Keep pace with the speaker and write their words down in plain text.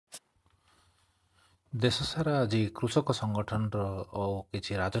ଦେଶ ସାରା ଆଜି କୃଷକ ସଂଗଠନର ଓ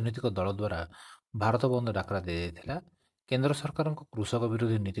କିଛି ରାଜନୈତିକ ଦଳ ଦ୍ୱାରା ଭାରତ ବନ୍ଦ ଡାକରା ଦିଆଯାଇଥିଲା। କେନ୍ଦ୍ର ସରକାରଙ୍କ କୃଷକ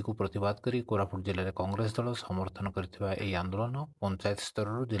ବିରୋଧୀ ନୀତିକୁ ପ୍ରତିବାଦ କରି କୋରାପୁଟ ଜିଲ୍ଲାରେ କଂଗ୍ରେସ ଦଳ ସମର୍ଥନ କରିଥିବା ଏହି ଆନ୍ଦୋଳନ ପଞ୍ଚାୟତ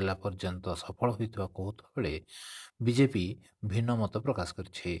ସ୍ତରରୁ ଜିଲ୍ଲା ପର୍ଯ୍ୟନ୍ତ ସଫଳ ହୋଇଥିବା କହୁଥିବା ବେଳେ ବିଜେପି ଭିନ୍ନ ମତ ପ୍ରକାଶ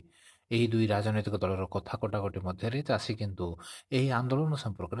କରିଛି। ଏହି ଦୁଇ ରାଜନୈତିକ ଦଳର କଥା କଟାକଟି ମଧ୍ୟରେ ଚାଷୀ କିନ୍ତୁ ଏହି ଆନ୍ଦୋଳନ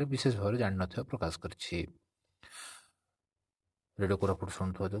ସମ୍ପର୍କରେ ବିଶେଷ ଭାବରେ ଜାଣିନଥିବା ପ୍ରକାଶ କରିଛି। ରେଡ଼ିଓ କୋରାପୁଟ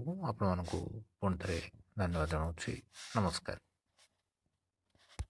ଶୁଣୁଥିବା ଯୋଗୁଁ ଆପଣମାନଙ୍କୁ ପୁଣି ଥରେ ଧନ୍ୟବାଦ ଜଣାଉଛି। ନମସ୍କାର।